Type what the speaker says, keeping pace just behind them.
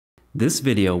This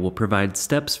video will provide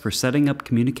steps for setting up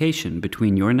communication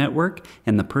between your network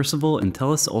and the Percival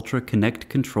IntellusUltra Connect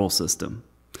control system.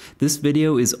 This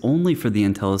video is only for the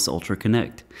IntellusUltra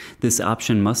Connect. This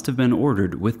option must have been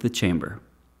ordered with the chamber.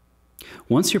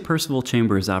 Once your Percival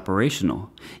chamber is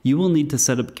operational, you will need to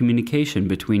set up communication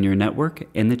between your network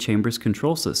and the chamber's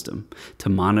control system to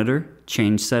monitor,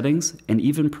 change settings, and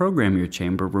even program your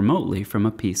chamber remotely from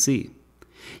a PC.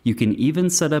 You can even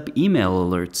set up email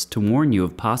alerts to warn you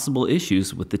of possible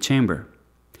issues with the chamber.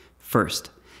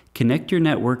 First, connect your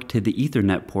network to the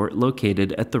Ethernet port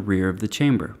located at the rear of the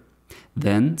chamber.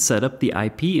 Then set up the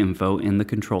IP info in the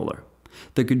controller.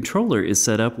 The controller is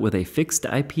set up with a fixed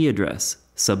IP address,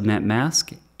 subnet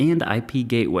mask, and IP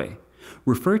gateway.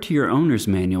 Refer to your owner's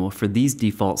manual for these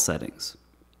default settings.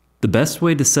 The best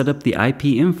way to set up the IP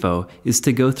info is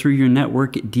to go through your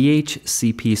network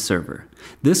DHCP server.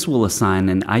 This will assign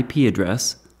an IP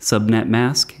address, subnet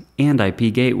mask, and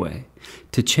IP gateway.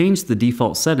 To change the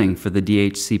default setting for the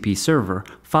DHCP server,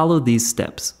 follow these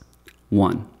steps.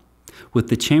 1. With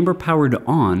the chamber powered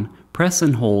on, press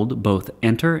and hold both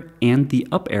Enter and the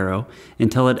up arrow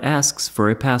until it asks for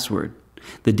a password.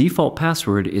 The default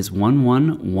password is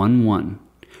 1111.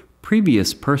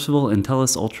 Previous Percival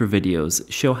IntellusUltra videos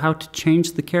show how to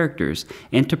change the characters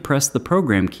and to press the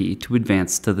program key to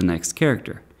advance to the next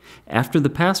character. After the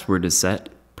password is set,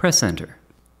 press Enter.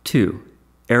 2.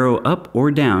 Arrow up or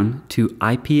down to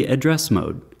IP address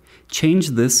mode. Change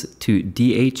this to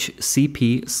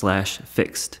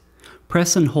DHCP/fixed.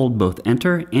 Press and hold both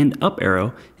Enter and up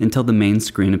arrow until the main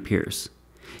screen appears.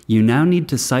 You now need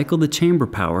to cycle the chamber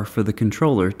power for the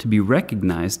controller to be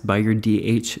recognized by your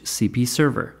DHCP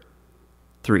server.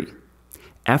 3.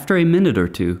 After a minute or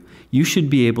two, you should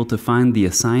be able to find the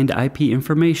assigned IP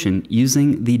information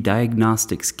using the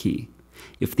diagnostics key.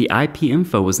 If the IP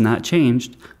info was not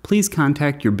changed, please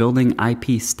contact your building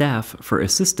IP staff for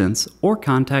assistance or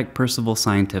contact Percival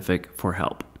Scientific for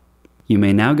help. You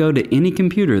may now go to any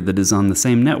computer that is on the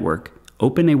same network,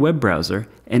 open a web browser,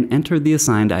 and enter the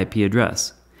assigned IP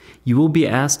address. You will be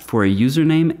asked for a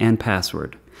username and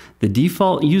password. The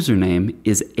default username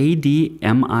is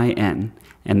ADMIN,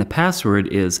 and the password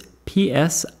is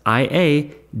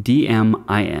PSIADMIN.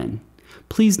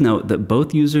 Please note that both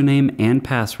username and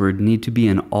password need to be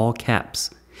in all caps.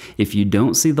 If you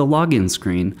don't see the login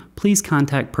screen, please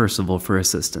contact Percival for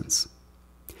assistance.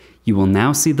 You will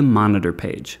now see the monitor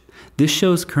page. This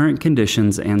shows current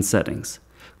conditions and settings.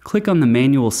 Click on the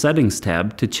Manual Settings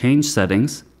tab to change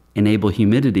settings, enable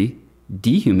humidity,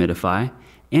 dehumidify,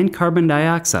 and carbon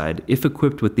dioxide if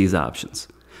equipped with these options.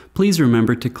 Please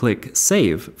remember to click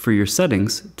Save for your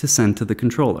settings to send to the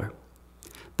controller.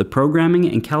 The Programming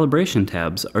and Calibration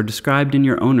tabs are described in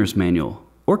your owner's manual,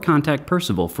 or contact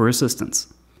Percival for assistance.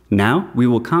 Now we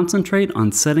will concentrate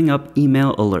on setting up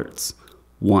email alerts.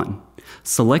 1.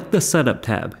 Select the Setup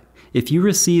tab. If you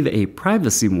receive a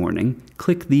privacy warning,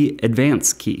 click the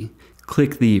Advance key.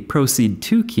 Click the Proceed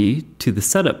to key to the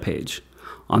Setup page.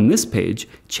 On this page,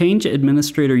 change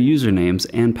administrator usernames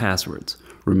and passwords.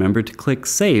 Remember to click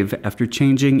Save after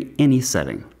changing any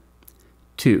setting.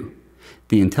 2.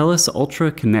 The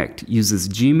IntellusUltra Connect uses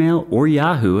Gmail or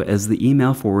Yahoo as the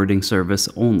email forwarding service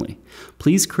only.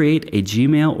 Please create a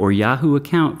Gmail or Yahoo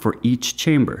account for each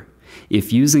chamber.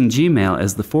 If using Gmail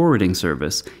as the forwarding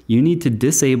service, you need to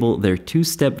disable their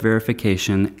two-step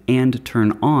verification and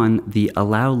turn on the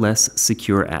Allow Less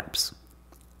Secure apps.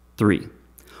 3.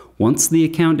 Once the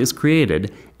account is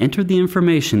created, enter the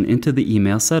information into the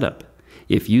email setup.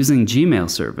 If using Gmail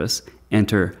service,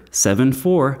 enter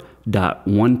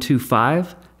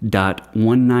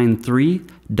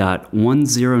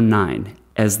 74.125.193.109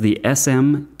 as the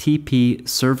SMTP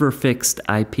server fixed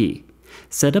IP.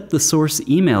 Set up the source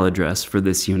email address for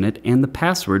this unit and the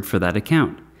password for that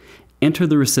account. Enter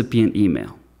the recipient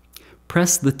email.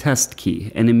 Press the test key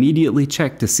and immediately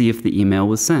check to see if the email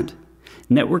was sent.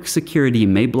 Network security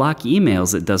may block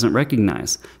emails it doesn't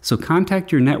recognize, so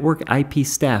contact your network IP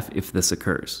staff if this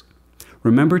occurs.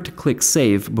 Remember to click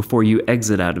Save before you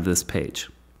exit out of this page.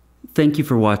 Thank you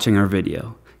for watching our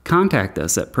video. Contact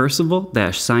us at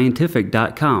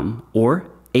percival-scientific.com or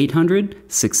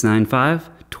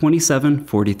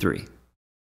 800-695-2743.